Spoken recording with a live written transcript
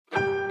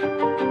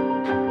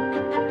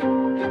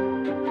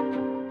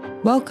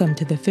Welcome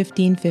to the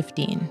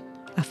 1515,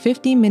 a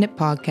 15-minute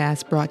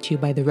podcast brought to you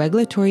by the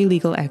regulatory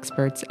legal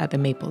experts at the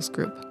Maples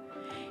Group.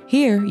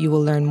 Here, you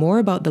will learn more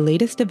about the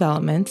latest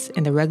developments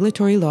in the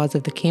regulatory laws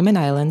of the Cayman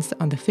Islands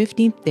on the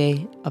 15th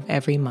day of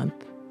every month.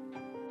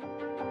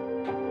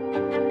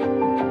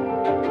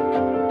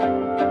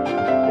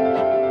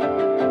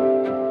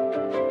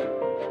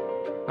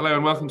 Hello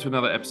and welcome to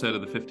another episode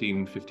of the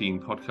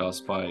 1515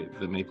 podcast by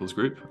the Maples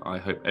Group. I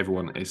hope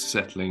everyone is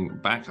settling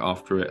back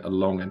after a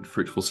long and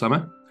fruitful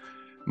summer.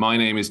 My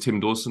name is Tim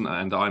Dawson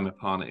and I'm a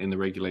partner in the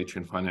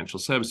Regulatory and Financial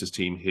Services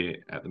team here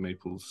at the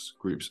Maples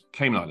Group's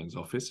Cayman Islands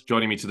office.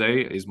 Joining me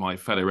today is my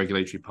fellow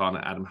regulatory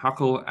partner Adam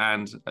Huckle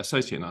and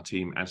associate in our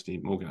team Anthony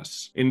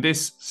Morganas. In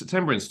this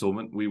September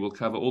instalment, we will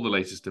cover all the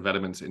latest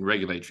developments in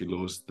regulatory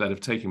laws that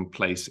have taken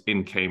place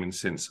in Cayman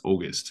since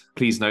August.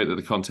 Please note that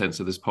the contents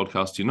of this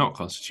podcast do not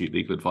constitute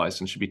legal advice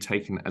and should be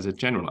taken as a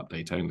general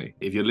update only.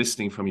 If you're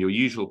listening from your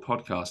usual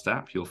podcast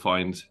app, you'll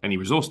find any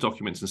resource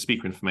documents and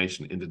speaker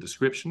information in the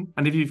description.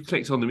 And if you've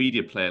clicked on the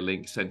media player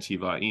link sent to you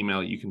via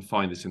email, you can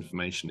find this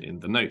information in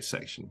the notes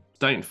section.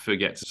 Don't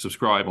forget to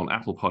subscribe on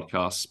Apple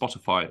Podcasts,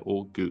 Spotify,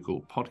 or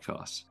Google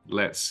Podcasts.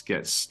 Let's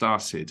get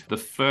started. The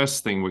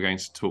first thing we're going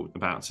to talk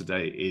about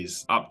today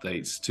is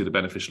updates to the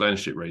beneficial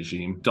ownership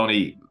regime.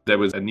 Donnie, there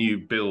was a new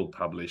bill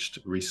published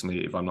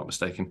recently, if I'm not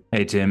mistaken.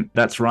 Hey, Tim.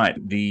 That's right.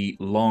 The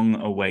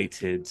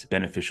long-awaited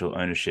beneficial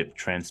ownership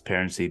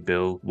transparency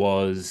bill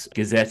was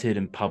gazetted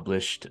and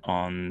published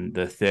on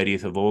the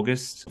 30th of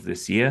August of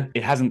this year.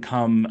 It hasn't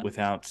come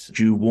without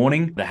due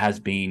warning. There has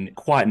been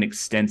quite an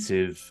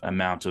extensive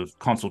amount of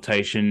consultation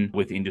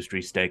with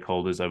industry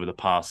stakeholders over the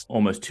past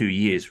almost 2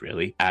 years,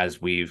 really,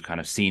 as we've kind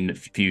of seen a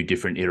few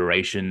different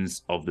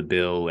iterations of the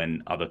bill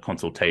and other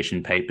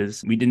consultation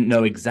papers. We didn't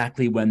know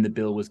exactly when the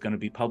bill was going to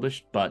be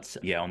published, but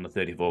on the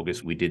 30th of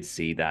August, we did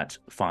see that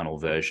final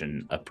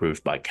version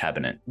approved by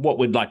Cabinet. What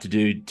we'd like to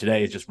do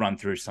today is just run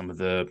through some of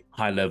the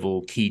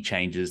high-level key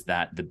changes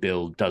that the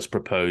bill does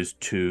propose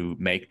to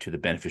make to the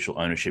beneficial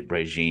ownership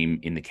regime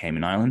in the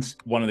Cayman Islands.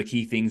 One of the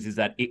key things is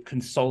that it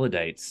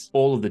consolidates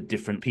all of the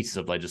different pieces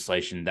of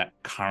legislation that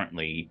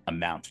currently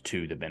amount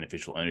to the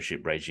beneficial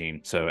ownership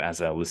regime. So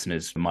as our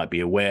listeners might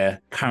be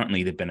aware,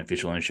 currently the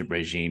beneficial ownership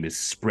regime is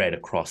spread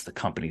across the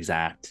Companies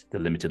Act, the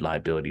Limited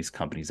Liabilities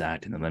Companies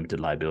Act, and the Limited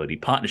Liability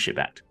Partnership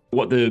Act.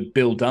 What the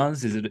bill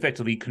does is it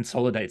effectively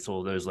consolidates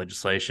all those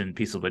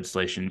pieces of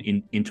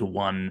legislation into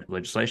one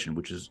legislation,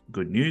 which is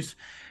good news.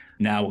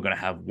 Now we're going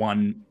to have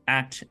one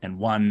act and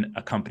one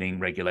accompanying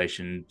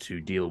regulation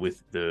to deal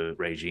with the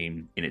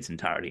regime in its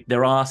entirety.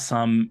 There are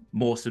some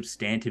more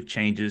substantive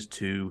changes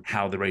to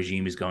how the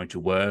regime is going to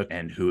work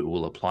and who it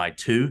will apply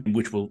to,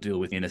 which we'll deal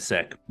with in a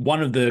sec.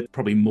 One of the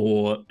probably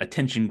more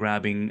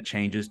attention-grabbing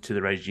changes to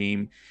the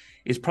regime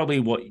is probably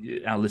what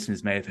our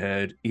listeners may have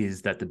heard,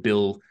 is that the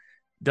bill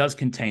does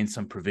contain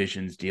some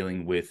provisions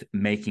dealing with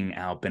making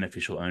our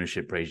beneficial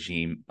ownership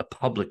regime a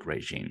public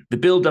regime. The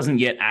bill doesn't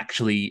yet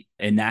actually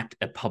enact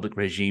a public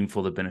regime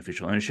for the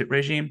beneficial ownership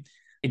regime.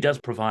 It does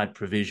provide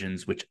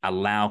provisions which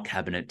allow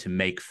Cabinet to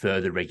make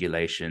further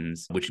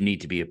regulations which need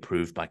to be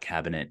approved by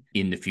Cabinet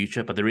in the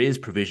future, but there is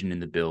provision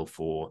in the bill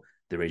for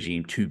the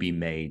regime to be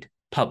made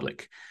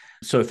public.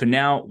 So for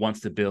now, once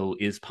the bill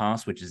is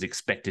passed, which is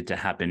expected to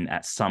happen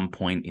at some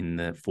point in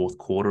the fourth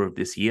quarter of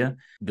this year,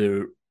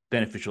 the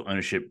beneficial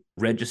ownership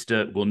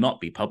register will not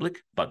be public,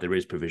 but there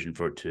is provision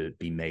for it to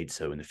be made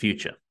so in the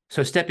future.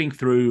 So stepping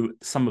through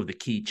some of the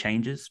key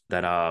changes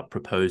that are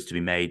proposed to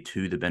be made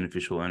to the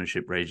beneficial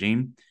ownership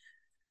regime.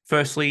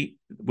 Firstly,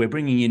 we're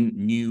bringing in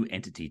new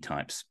entity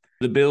types.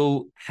 The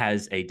bill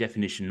has a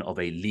definition of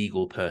a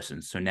legal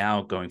person. So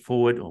now going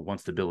forward, or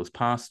once the bill is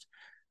passed,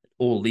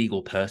 all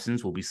legal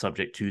persons will be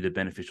subject to the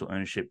beneficial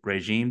ownership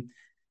regime.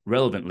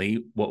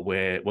 Relevantly, what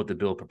the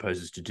bill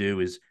proposes to do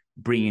is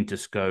bring into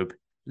scope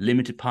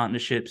limited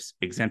partnerships,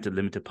 exempted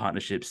limited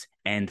partnerships,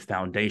 and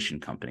foundation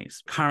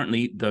companies.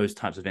 Currently, those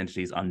types of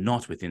entities are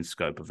not within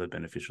scope of the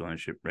beneficial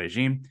ownership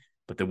regime,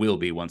 but there will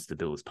be once the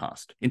bill is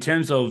passed. In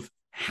terms of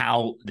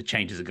how the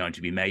changes are going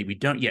to be made, we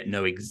don't yet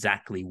know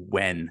exactly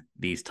when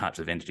these types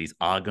of entities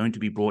are going to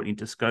be brought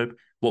into scope.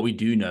 What we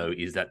do know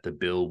is that the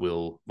bill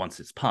will,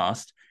 once it's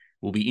passed,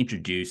 will be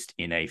introduced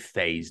in a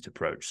phased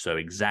approach. So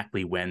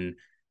exactly when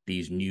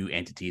these new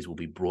entities will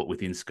be brought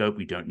within scope,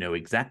 we don't know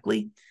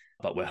exactly,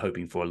 but we're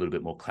hoping for a little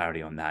bit more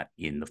clarity on that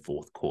in the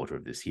fourth quarter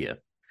of this year.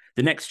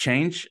 The next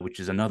change, which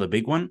is another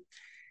big one,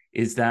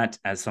 is that,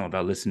 as some of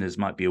our listeners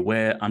might be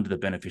aware, under the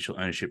beneficial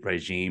ownership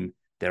regime,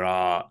 there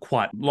are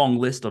quite a long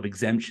list of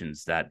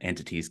exemptions that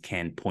entities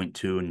can point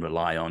to and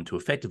rely on to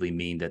effectively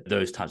mean that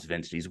those types of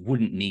entities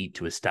wouldn't need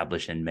to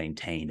establish and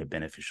maintain a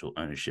beneficial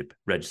ownership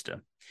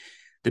register.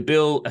 The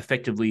bill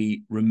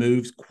effectively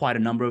removes quite a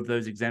number of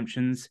those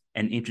exemptions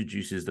and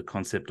introduces the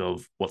concept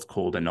of what's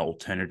called an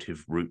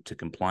alternative route to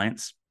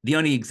compliance. The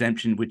only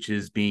exemption which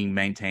is being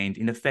maintained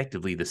in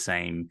effectively the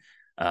same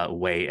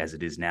way as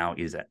it is now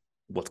is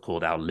what's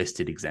called our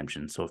listed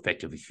exemption. So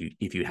effectively,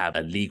 if you have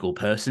a legal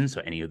person, so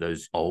any of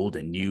those old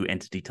and new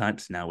entity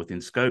types now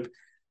within scope,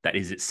 that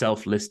is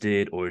itself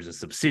listed or is a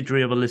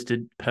subsidiary of a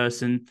listed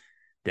person,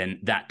 then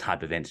that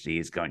type of entity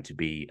is going to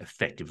be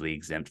effectively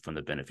exempt from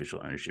the beneficial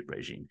ownership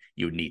regime.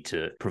 You would need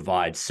to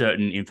provide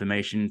certain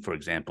information, for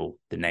example,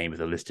 the name of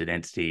the listed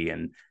entity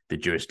and the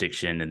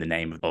jurisdiction and the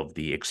name of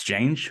the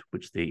exchange,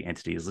 which the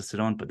entity is listed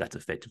on, but that's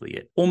effectively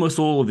it. Almost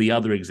all of the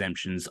other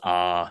exemptions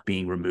are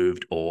being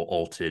removed or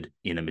altered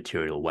in a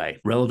material way.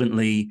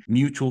 Relevantly,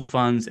 mutual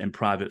funds and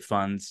private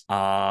funds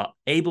are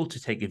able to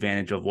take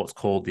advantage of what's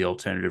called the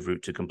alternative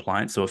route to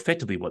compliance. So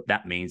effectively what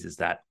that means is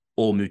that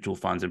all mutual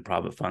funds and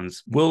private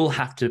funds will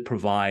have to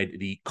provide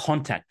the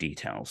contact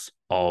details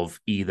of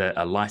either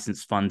a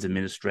licensed funds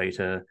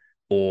administrator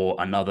or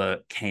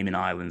another Cayman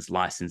Islands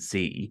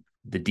licensee,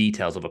 the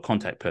details of a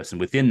contact person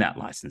within that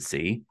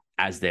licensee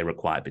as their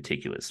required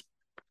particulars.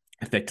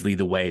 Effectively,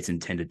 the way it's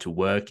intended to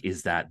work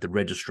is that the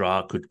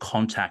registrar could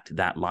contact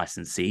that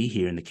licensee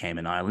here in the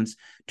Cayman Islands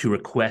to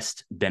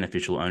request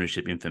beneficial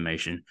ownership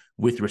information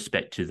with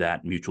respect to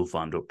that mutual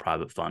fund or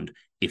private fund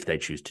if they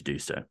choose to do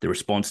so. The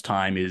response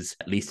time is,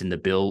 at least in the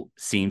bill,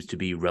 seems to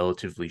be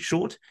relatively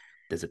short.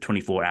 There's a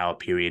 24-hour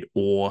period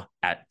or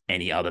at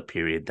any other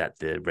period that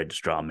the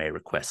registrar may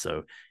request. So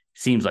it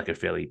seems like a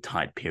fairly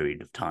tight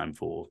period of time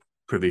for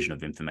provision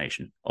of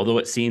information. Although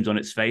it seems on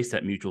its face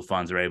that mutual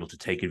funds are able to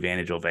take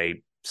advantage of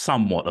a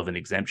somewhat of an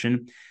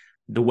exemption,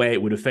 the way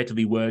it would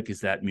effectively work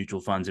is that mutual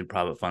funds and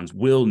private funds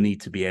will need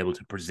to be able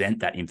to present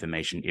that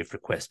information if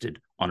requested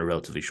on a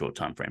relatively short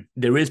time frame.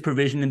 There is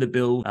provision in the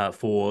bill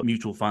for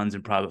mutual funds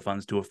and private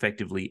funds to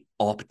effectively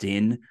opt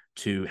in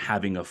to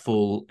having a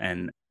full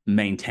and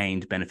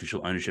maintained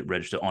beneficial ownership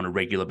register on a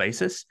regular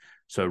basis.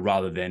 So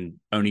rather than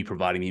only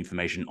providing the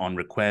information on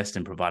request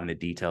and providing the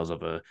details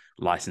of a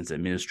licensed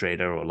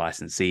administrator or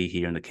licensee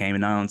here in the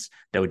Cayman Islands,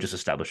 they would just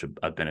establish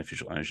a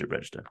beneficial ownership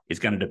register.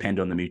 It's going to depend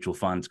on the mutual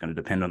fund, it's going to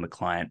depend on the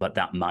client, but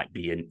that might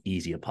be an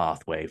easier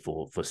pathway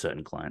for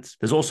certain clients.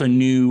 There's also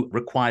new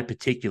required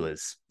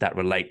particulars that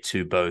relate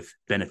to both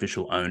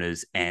beneficial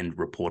owners and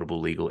reportable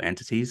legal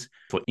entities.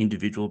 For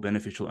individual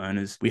beneficial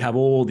owners, we have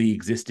all the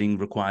existing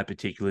required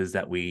particulars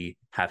that we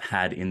have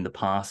had in the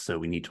past. So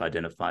we need to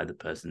identify the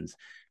person's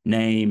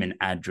name and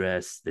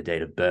address, the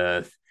date of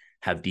birth,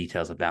 have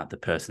details about the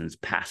person's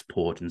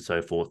passport and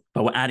so forth.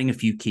 But we're adding a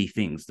few key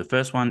things. The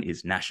first one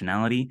is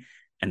nationality,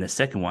 and the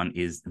second one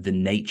is the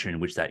nature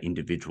in which that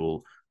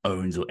individual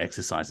owns or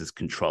exercises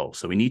control.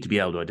 So we need to be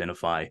able to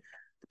identify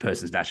the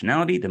person's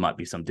nationality. There might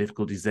be some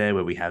difficulties there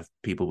where we have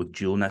people with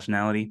dual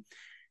nationality,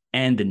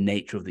 and the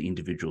nature of the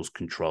individual's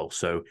control.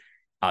 So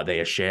are they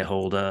a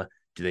shareholder?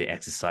 Do they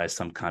exercise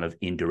some kind of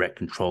indirect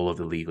control of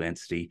the legal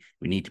entity?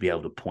 We need to be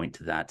able to point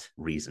to that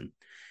reason.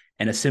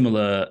 And a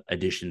similar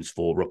additions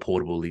for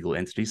reportable legal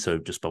entities. So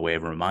just by way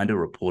of a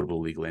reminder, a reportable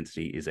legal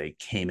entity is a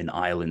Cayman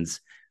Islands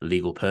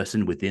legal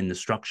person within the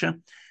structure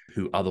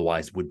who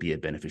otherwise would be a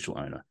beneficial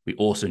owner. We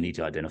also need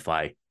to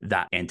identify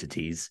that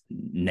entity's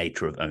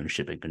nature of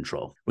ownership and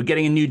control. We're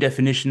getting a new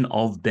definition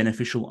of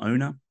beneficial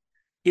owner.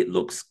 It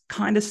looks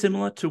kind of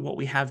similar to what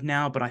we have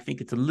now, but I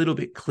think it's a little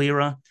bit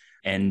clearer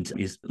and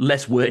is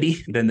less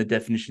wordy than the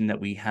definition that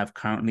we have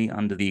currently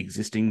under the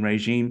existing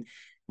regime.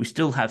 We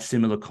still have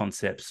similar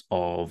concepts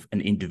of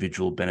an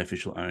individual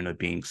beneficial owner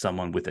being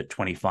someone with a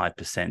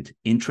 25%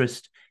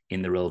 interest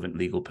in the relevant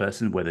legal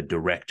person, whether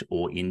direct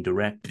or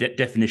indirect. The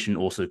definition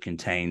also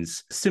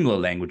contains similar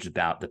language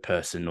about the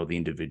person or the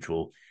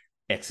individual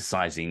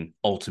exercising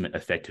ultimate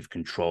effective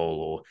control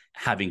or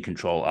having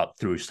control up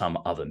through some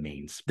other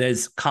means.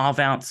 There's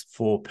carve-outs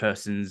for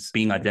persons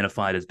being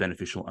identified as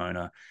beneficial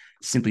owner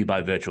simply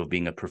by virtue of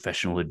being a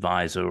professional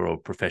advisor or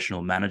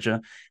professional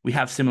manager. We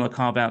have similar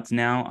carve-outs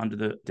now under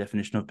the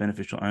definition of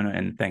beneficial owner,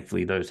 and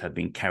thankfully those have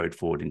been carried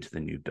forward into the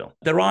new bill.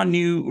 There are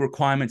new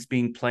requirements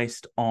being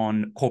placed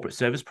on corporate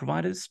service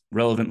providers.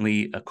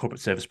 Relevantly, a corporate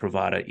service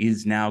provider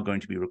is now going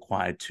to be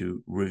required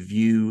to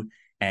review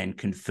and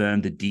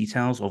confirm the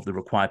details of the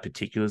required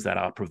particulars that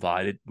are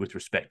provided with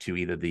respect to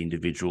either the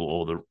individual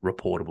or the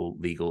reportable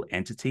legal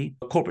entity.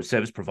 A corporate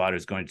service provider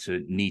is going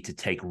to need to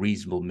take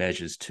reasonable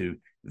measures to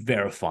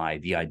verify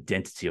the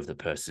identity of the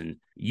person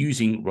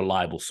using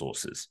reliable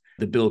sources.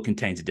 The bill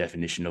contains a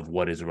definition of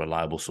what is a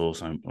reliable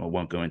source. I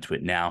won't go into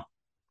it now,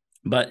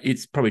 but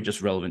it's probably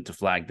just relevant to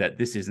flag that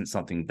this isn't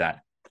something that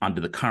under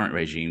the current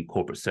regime,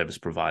 corporate service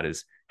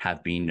providers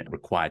have been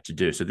required to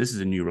do. So this is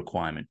a new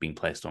requirement being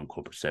placed on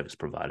corporate service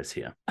providers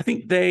here. I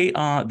think they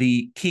are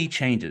the key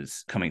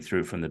changes coming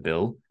through from the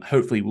bill.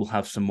 Hopefully we'll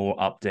have some more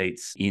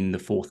updates in the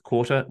fourth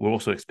quarter. We're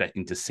also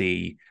expecting to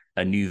see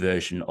a new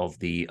version of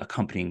the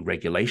accompanying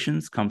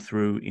regulations come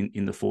through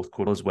in the fourth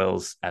quarter, as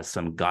well as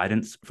some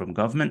guidance from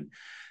government.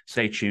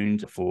 Stay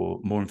tuned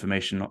for more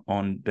information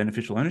on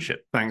beneficial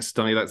ownership. Thanks,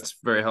 Donny. That's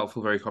very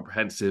helpful, very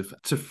comprehensive.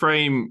 To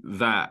frame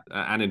that,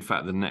 and in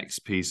fact, the next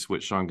piece,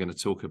 which I'm going to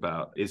talk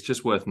about, it's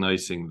just worth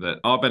noting that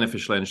our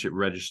beneficial ownership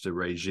register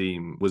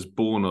regime was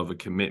born of a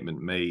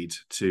commitment made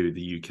to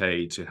the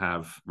UK to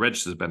have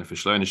registers of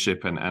beneficial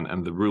ownership,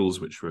 and the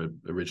rules which were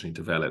originally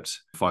developed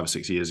 5 or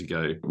 6 years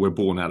ago were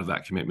born out of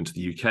that commitment to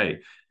the UK.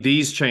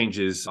 These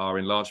changes are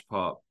in large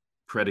part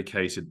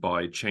predicated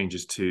by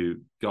changes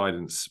to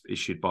guidance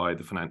issued by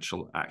the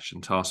Financial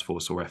Action Task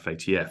Force, or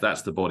FATF.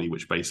 That's the body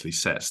which basically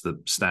sets the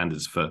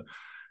standards for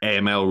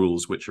AML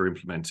rules, which are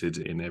implemented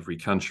in every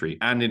country.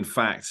 And in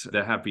fact,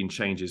 there have been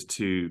changes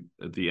to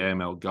the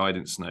AML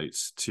guidance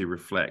notes to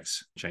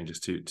reflect changes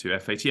to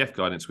FATF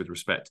guidance with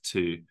respect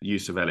to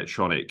use of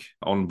electronic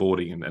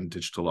onboarding and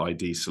digital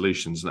ID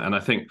solutions. And I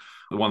think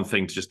the one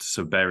thing to just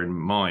sort of bear in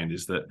mind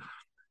is that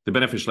the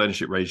beneficial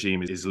ownership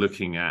regime is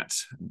looking at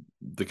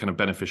the kind of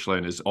beneficial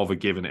owners of a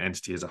given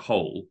entity as a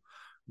whole,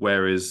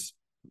 whereas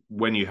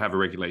when you have a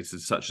regulator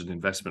such as an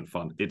investment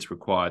fund, it's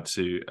required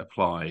to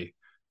apply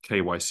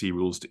KYC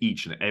rules to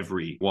each and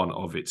every one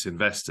of its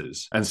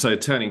investors. And so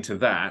turning to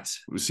that,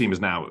 CIMA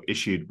has now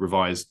issued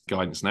revised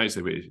guidance notes.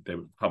 They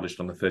were published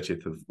on the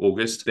 30th of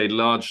August. They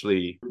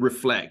largely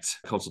reflect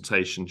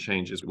consultation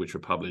changes which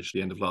were published at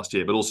the end of last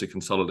year, but also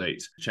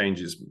consolidate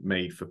changes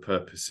made for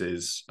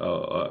purposes,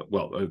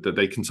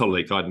 they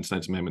consolidate guidance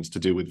note amendments to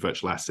do with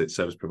virtual asset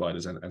service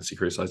providers and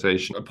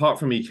securitization. Apart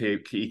from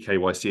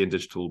eKYC and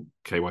digital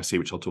KYC,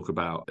 which I'll talk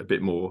about a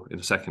bit more in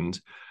a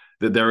second,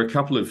 that there are a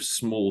couple of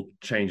small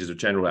changes of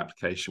general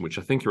application, which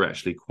I think are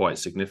actually quite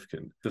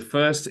significant. The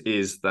first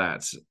is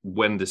that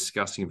when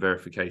discussing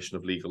verification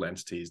of legal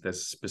entities, there's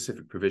a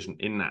specific provision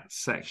in that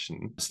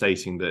section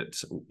stating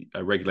that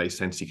a regulated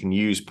entity can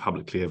use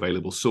publicly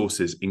available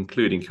sources,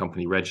 including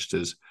company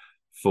registers,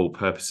 for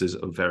purposes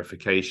of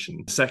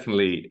verification.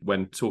 Secondly,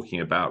 when talking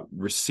about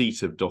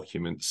receipt of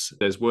documents,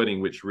 there's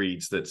wording which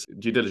reads that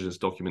due diligence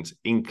documents,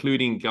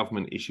 including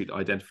government-issued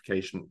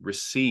identification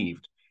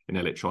received in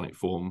electronic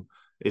form,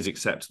 is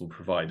acceptable,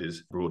 provided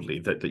broadly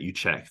that you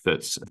check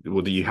that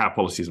you have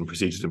policies and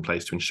procedures in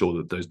place to ensure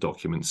that those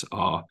documents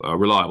are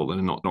reliable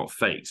and not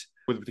faked.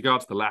 With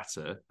regard to the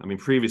latter, I mean,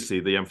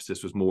 previously the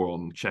emphasis was more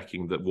on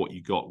checking that what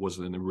you got was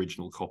an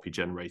original copy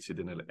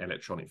generated in an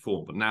electronic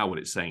form. But now what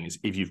it's saying is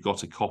if you've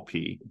got a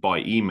copy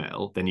by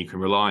email, then you can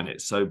rely on it.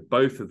 So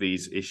both of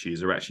these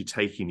issues are actually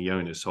taking the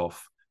onus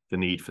off the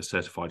need for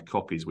certified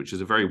copies, which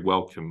is a very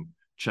welcome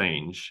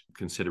change,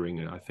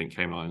 considering I think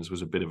Cayman Islands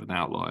was a bit of an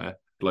outlier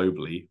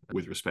globally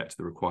with respect to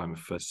the requirement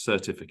for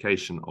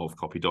certification of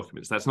copy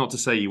documents. That's not to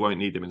say you won't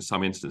need them in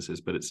some instances,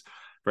 but it's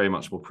very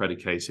much more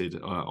predicated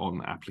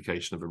on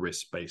application of a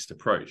risk-based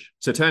approach.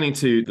 So turning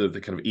to the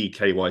kind of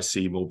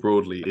eKYC more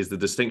broadly, is the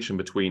distinction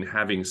between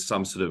having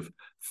some sort of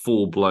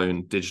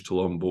full-blown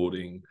digital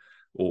onboarding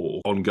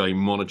or ongoing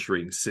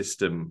monitoring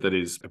system that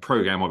is a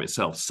program of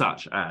itself,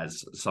 such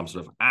as some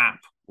sort of app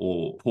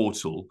or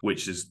portal,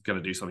 which is going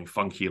to do something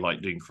funky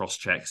like doing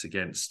cross-checks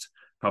against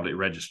public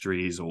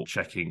registries or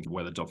checking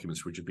whether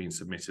documents which have been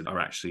submitted are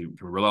actually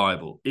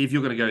reliable. If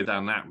you're going to go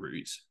down that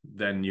route,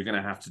 then you're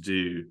going to have to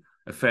do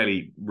a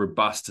fairly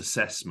robust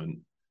assessment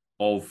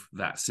of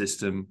that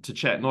system to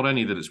check not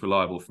only that it's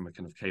reliable from a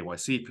kind of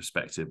KYC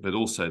perspective, but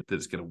also that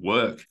it's going to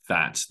work,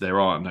 that there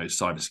are no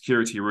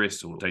cybersecurity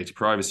risks or data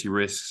privacy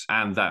risks,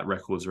 and that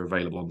records are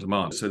available on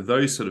demand. So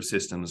those sort of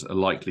systems are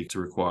likely to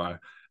require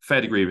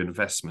fair degree of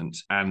investment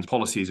and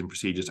policies and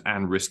procedures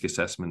and risk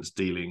assessments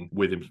dealing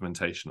with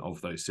implementation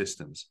of those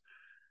systems.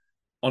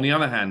 On the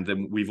other hand,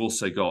 then we've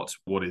also got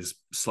what is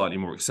slightly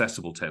more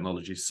accessible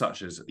technologies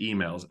such as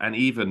emails and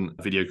even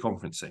video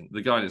conferencing.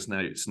 The guidance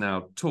notes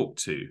now talk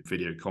to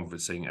video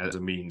conferencing as a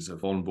means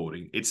of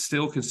onboarding. It's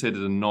still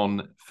considered a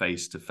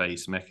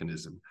non-face-to-face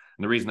mechanism.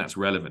 And the reason that's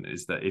relevant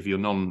is that if you're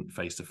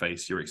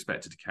non-face-to-face, you're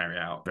expected to carry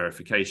out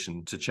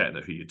verification to check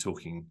that who you're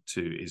talking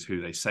to is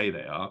who they say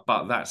they are.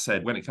 But that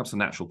said, when it comes to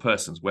natural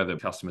persons, whether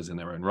customers in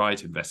their own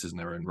right, investors in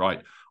their own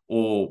right,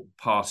 or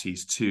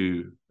parties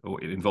to or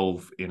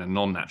involved in a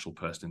non-natural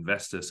person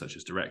investor, such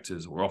as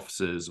directors or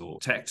officers or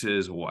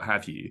protectors or what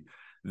have you,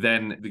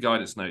 then the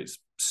guidance notes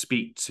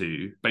speak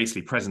to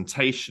basically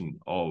presentation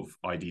of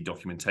ID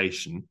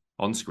documentation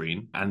on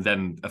screen and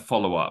then a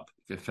follow-up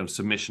kind of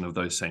submission of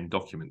those same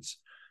documents.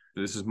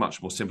 This is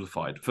much more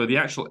simplified. For the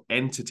actual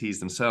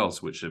entities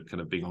themselves, which are kind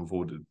of being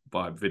onboarded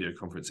by video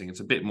conferencing, it's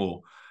a bit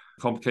more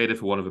complicated,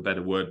 for want of a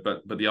better word,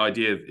 but the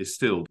idea is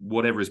still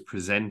whatever is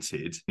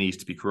presented needs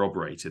to be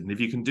corroborated. And if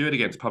you can do it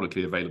against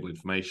publicly available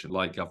information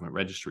like government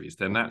registries,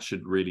 then that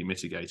should really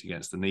mitigate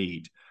against the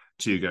need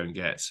to go and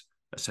get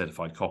a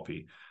certified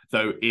copy.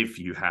 Though if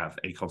you have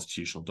a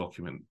constitutional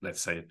document,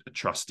 let's say a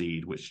trust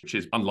deed, which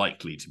is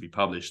unlikely to be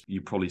published,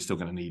 you're probably still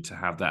going to need to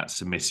have that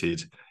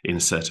submitted in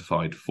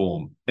certified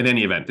form. In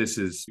any event, this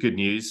is good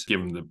news,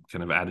 given the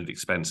kind of added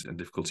expense and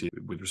difficulty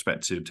with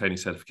respect to obtaining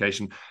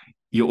certification.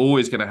 You're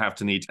always going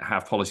to need to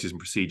have policies and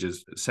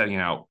procedures setting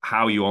out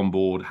how you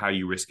onboard, how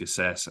you risk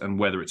assess, and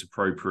whether it's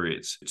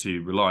appropriate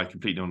to rely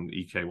completely on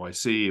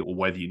eKYC or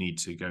whether you need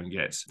to go and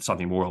get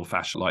something more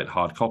old-fashioned like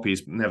hard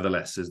copies.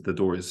 Nevertheless, the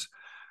door is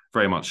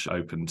very much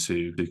open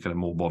to kind of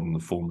more modern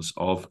forms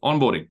of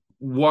onboarding.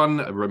 One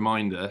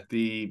reminder,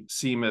 the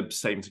CIMA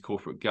Statement of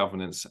Corporate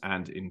Governance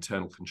and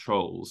Internal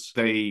Controls,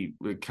 they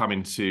come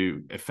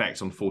into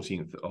effect on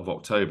 14th of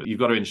October. You've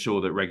got to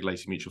ensure that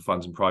regulated mutual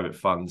funds and private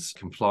funds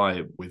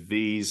comply with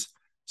these.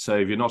 So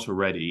if you're not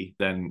already,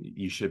 then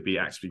you should be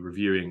actively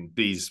reviewing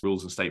these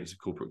rules and statements of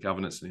corporate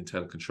governance and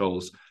internal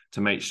controls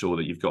to make sure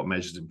that you've got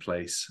measures in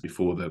place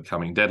before the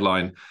coming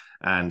deadline.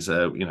 And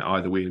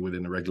either we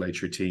within the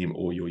regulatory team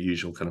or your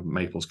usual kind of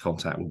Maples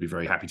contact will be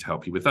very happy to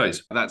help you with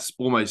those. That's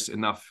almost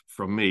enough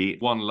from me.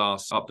 One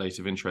last update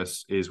of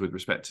interest is with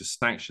respect to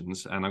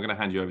sanctions, and I'm going to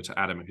hand you over to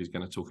Adam, who's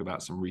going to talk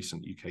about some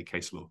recent UK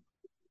case law.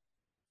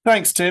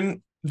 Thanks,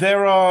 Tim.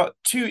 There are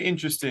two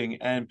interesting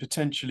and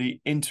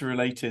potentially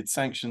interrelated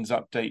sanctions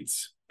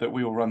updates that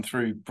we will run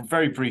through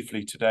very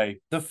briefly today.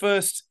 The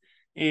first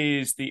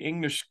is the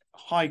English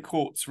High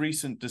Court's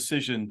recent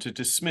decision to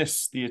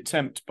dismiss the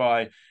attempt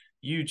by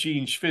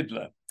Eugene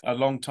Schwidler, a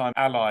longtime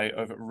ally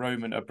of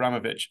Roman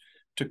Abramovich,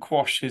 to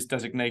quash his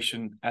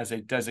designation as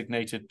a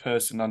designated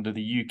person under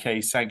the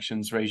UK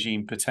sanctions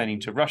regime pertaining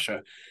to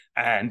Russia,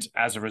 and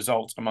as a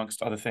result,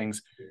 amongst other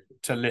things,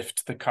 to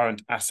lift the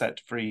current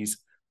asset freeze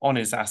on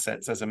his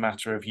assets as a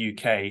matter of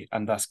UK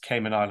and thus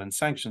Cayman Island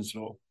sanctions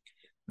law.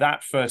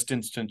 That first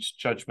instance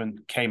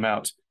judgment came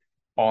out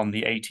on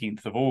the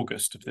 18th of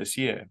August of this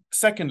year.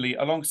 Secondly,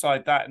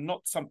 alongside that,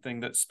 not something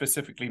that's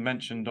specifically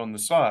mentioned on the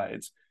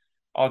slides,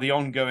 are the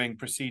ongoing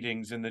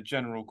proceedings in the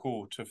General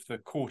Court of the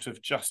Court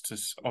of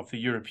Justice of the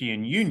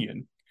European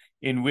Union,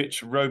 in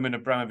which Roman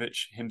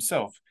Abramovich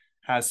himself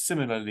has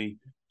similarly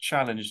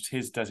challenged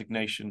his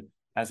designation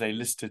as a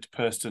listed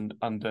person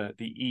under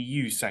the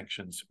EU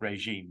sanctions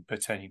regime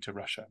pertaining to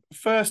Russia.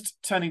 First,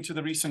 turning to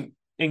the recent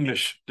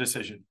English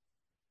decision.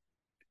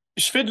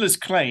 Schwidler's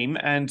claim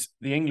and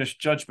the English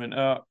judgment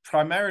are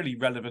primarily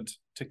relevant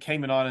to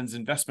Cayman Islands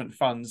investment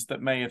funds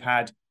that may have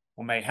had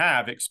or may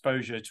have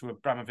exposure to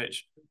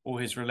Abramovich or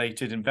his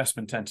related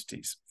investment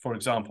entities, for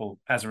example,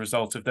 as a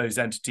result of those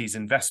entities'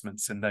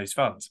 investments in those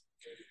funds.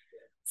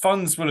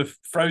 Funds will have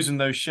frozen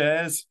those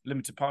shares,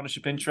 limited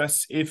partnership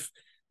interests, if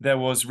there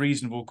was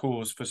reasonable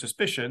cause for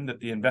suspicion that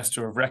the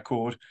investor of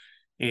record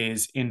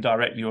is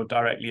indirectly or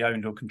directly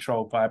owned or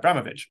controlled by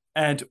Abramovich.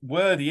 And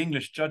were the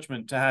English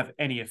judgment to have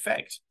any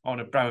effect on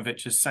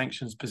Abramovich's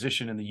sanctions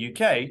position in the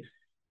UK,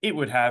 it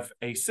would have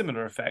a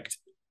similar effect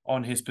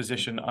on his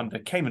position under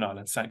Cayman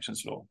Island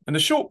sanctions law. And the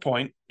short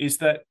point is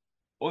that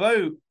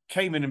although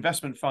Cayman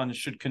investment funds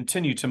should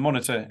continue to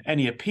monitor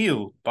any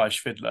appeal by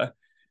Schwidler,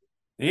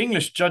 the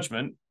English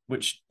judgment,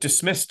 which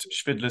dismissed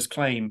Schwidler's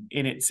claim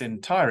in its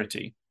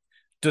entirety,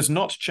 does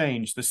not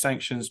change the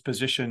sanctions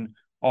position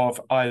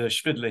of either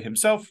Schwidler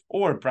himself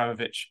or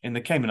Abramovich in the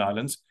Cayman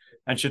Islands,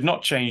 and should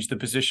not change the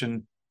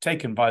position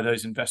taken by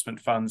those investment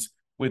funds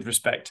with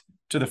respect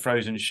to the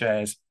frozen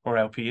shares or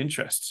LP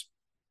interests.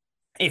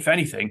 If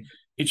anything,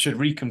 it should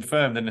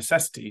reconfirm the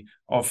necessity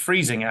of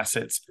freezing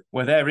assets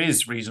where there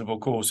is reasonable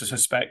cause to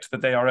suspect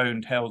that they are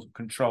owned, held,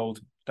 controlled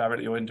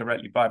directly or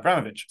indirectly by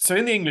Abramovich. So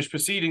in the English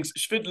proceedings,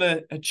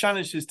 Schwidler had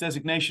challenged his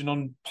designation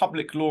on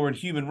public law and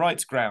human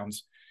rights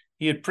grounds.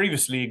 He had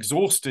previously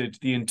exhausted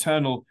the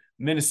internal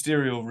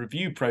ministerial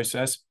review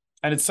process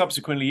and had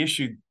subsequently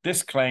issued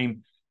this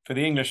claim for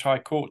the English High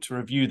Court to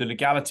review the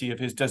legality of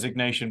his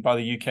designation by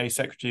the UK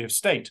Secretary of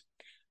State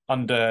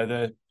under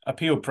the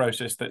appeal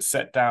process that's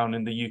set down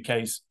in the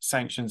UK's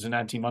Sanctions and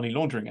Anti-Money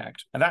Laundering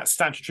Act. And that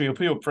statutory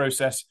appeal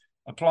process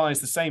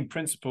applies the same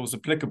principles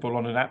applicable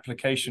on an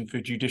application for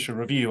judicial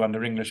review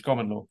under English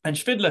common law. And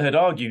Schwidler had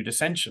argued,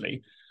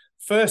 essentially,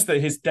 first that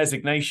his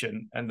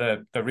designation and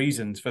the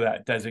reasons for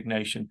that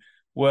designation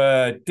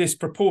were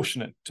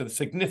disproportionate to the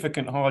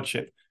significant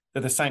hardship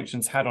that the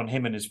sanctions had on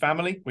him and his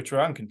family, which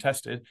were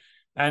uncontested.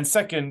 And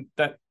second,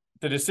 that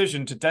the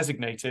decision to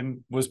designate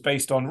him was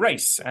based on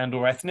race and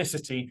or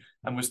ethnicity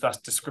and was thus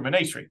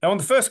discriminatory. Now, on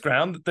the first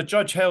ground, the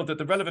judge held that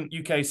the relevant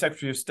UK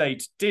Secretary of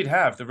State did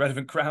have the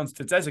relevant grounds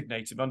to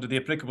designate him under the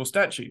applicable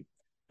statute,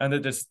 and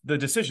that the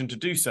decision to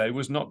do so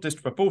was not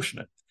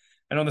disproportionate.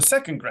 And on the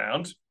second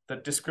ground, the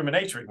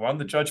discriminatory one,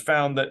 the judge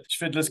found that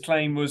Schwidler's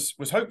claim was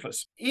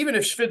hopeless. Even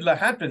if Schwidler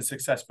had been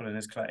successful in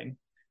his claim,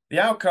 the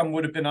outcome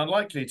would have been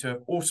unlikely to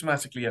have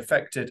automatically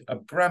affected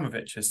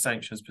Abramovich's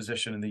sanctions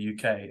position in the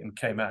UK and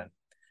Cayman.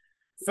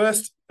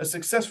 First, a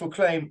successful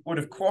claim would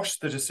have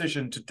quashed the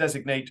decision to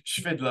designate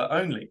Schwidler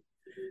only,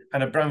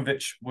 and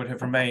Abramovich would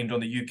have remained on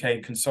the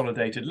UK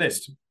consolidated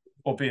list,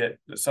 albeit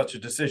that such a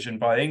decision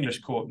by an English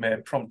court may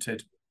have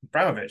prompted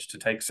Abramovich to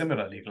take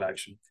similar legal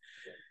action.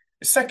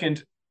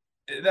 Second,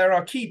 there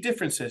are key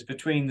differences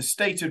between the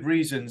stated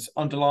reasons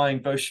underlying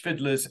both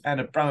Schwidler's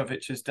and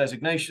Abramovich's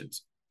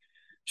designations.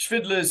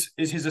 Schwidler's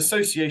is his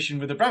association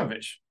with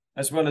Abramovich,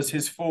 as well as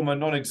his former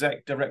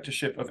non-exec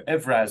directorship of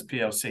Evraz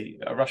plc,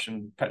 a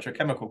Russian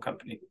petrochemical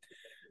company.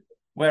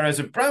 Whereas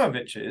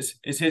Abramovich's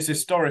is his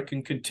historic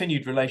and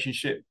continued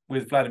relationship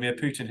with Vladimir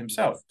Putin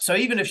himself. So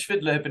even if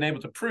Schwidler had been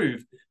able to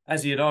prove,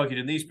 as he had argued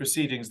in these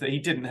proceedings, that he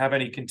didn't have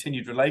any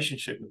continued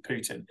relationship with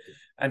Putin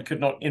and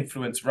could not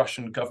influence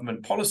Russian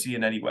government policy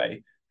in any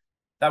way,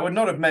 that would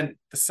not have meant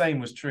the same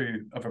was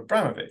true of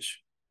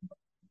Abramovich.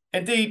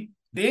 Indeed,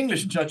 the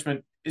English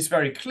judgment is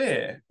very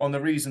clear on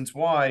the reasons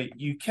why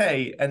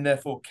UK and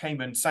therefore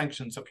Cayman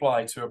sanctions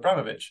apply to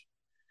Abramovich.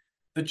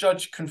 the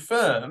judge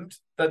confirmed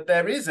that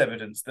there is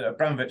evidence that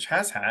Abramovich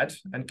has had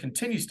and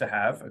continues to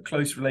have a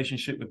close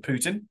relationship with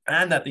Putin,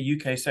 and that the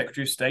UK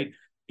Secretary of State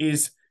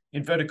is,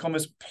 inverted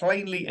commas,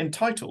 plainly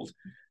entitled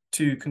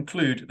to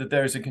conclude that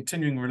there is a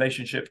continuing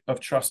relationship of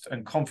trust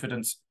and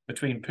confidence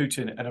between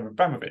Putin and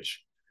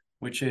Abramovich,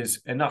 which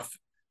is enough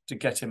to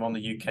get him on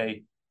the UK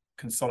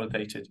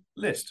consolidated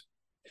list.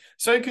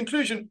 So in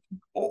conclusion,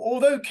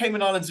 although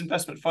Cayman Islands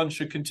Investment Fund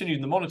should continue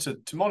to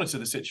monitor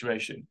the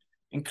situation,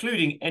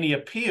 including any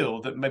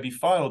appeal that may be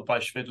filed by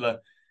Schwidler,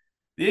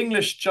 the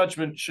English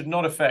judgment should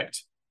not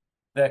affect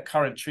their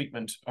current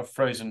treatment of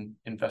frozen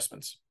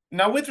investments.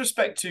 Now, with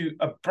respect to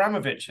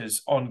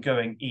Abramovich's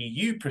ongoing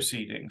EU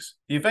proceedings,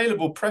 the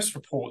available press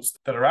reports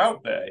that are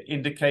out there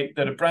indicate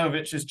that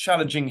Abramovich is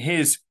challenging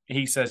his,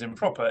 he says,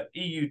 improper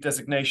EU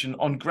designation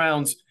on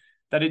grounds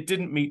that it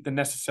didn't meet the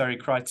necessary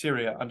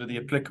criteria under the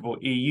applicable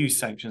EU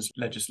sanctions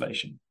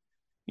legislation.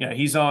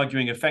 He's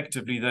arguing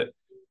effectively that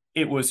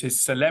it was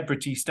his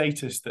celebrity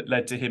status that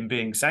led to him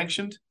being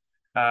sanctioned,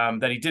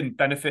 that he didn't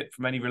benefit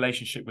from any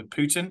relationship with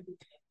Putin,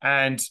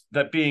 and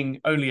that being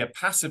only a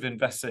passive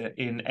investor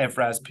in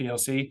Evraz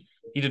PLC,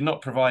 he did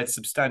not provide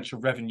substantial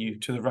revenue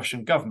to the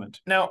Russian government.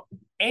 Now,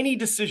 any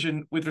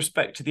decision with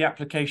respect to the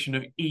application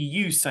of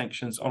EU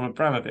sanctions on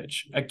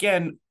Abramovich,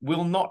 again,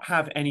 will not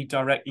have any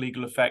direct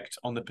legal effect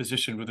on the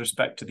position with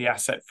respect to the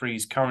asset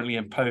freeze currently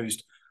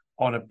imposed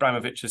on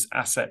Abramovich's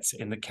assets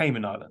in the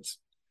Cayman Islands.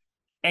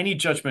 Any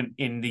judgment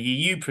in the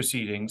EU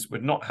proceedings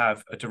would not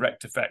have a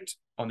direct effect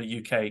on the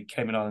UK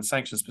Cayman Islands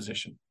sanctions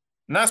position.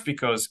 And that's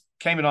because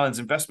Cayman Islands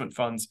investment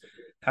funds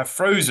have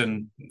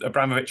frozen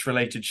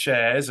Abramovich-related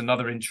shares and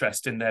other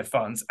interest in their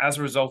funds as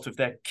a result of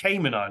their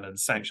Cayman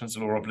Islands sanctions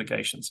law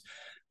obligations,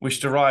 which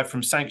derive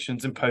from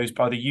sanctions imposed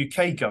by the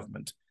UK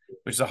government,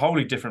 which is a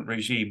wholly different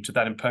regime to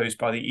that imposed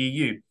by the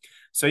EU.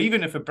 So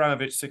even if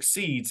Abramovich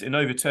succeeds in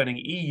overturning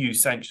EU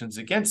sanctions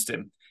against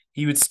him,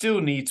 he would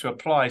still need to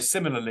apply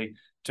similarly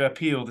to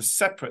appeal the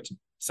separate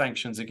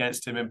sanctions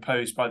against him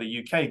imposed by the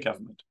UK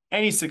government.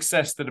 Any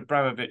success that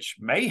Abramovich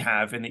may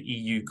have in the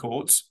EU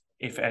courts,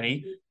 if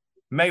any,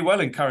 may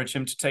well encourage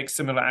him to take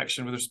similar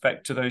action with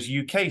respect to those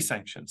UK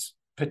sanctions,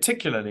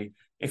 particularly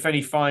if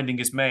any finding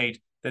is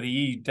made that the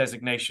EU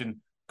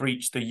designation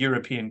breached the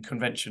European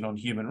Convention on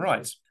Human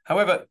Rights.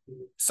 However,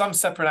 some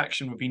separate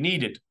action would be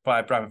needed by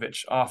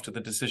Abramovich after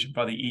the decision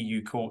by the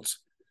EU courts,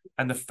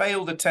 and the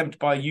failed attempt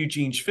by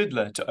Eugene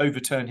Schwidler to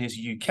overturn his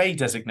UK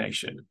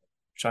designation,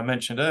 which I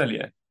mentioned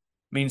earlier,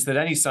 means that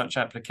any such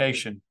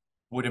application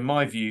would, in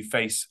my view,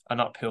 face an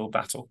uphill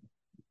battle.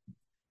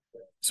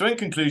 So in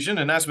conclusion,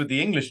 and as with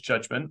the English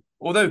judgment,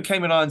 although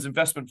Cayman Islands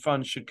Investment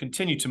Fund should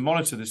continue to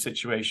monitor the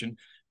situation,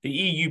 the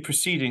EU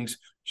proceedings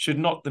should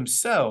not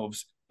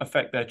themselves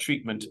affect their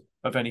treatment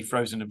of any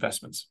frozen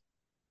investments.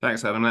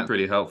 Thanks, Adam. That's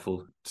really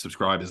helpful.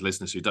 Subscribers,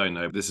 listeners who don't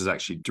know, this is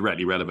actually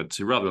directly relevant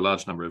to rather a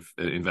large number of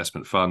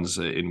investment funds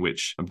in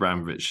which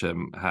Abramovich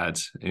had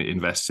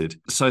invested.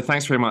 So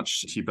thanks very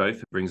much to you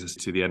both. It brings us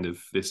to the end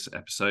of this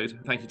episode.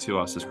 Thank you to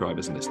our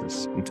subscribers and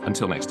listeners.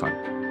 Until next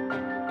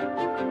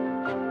time.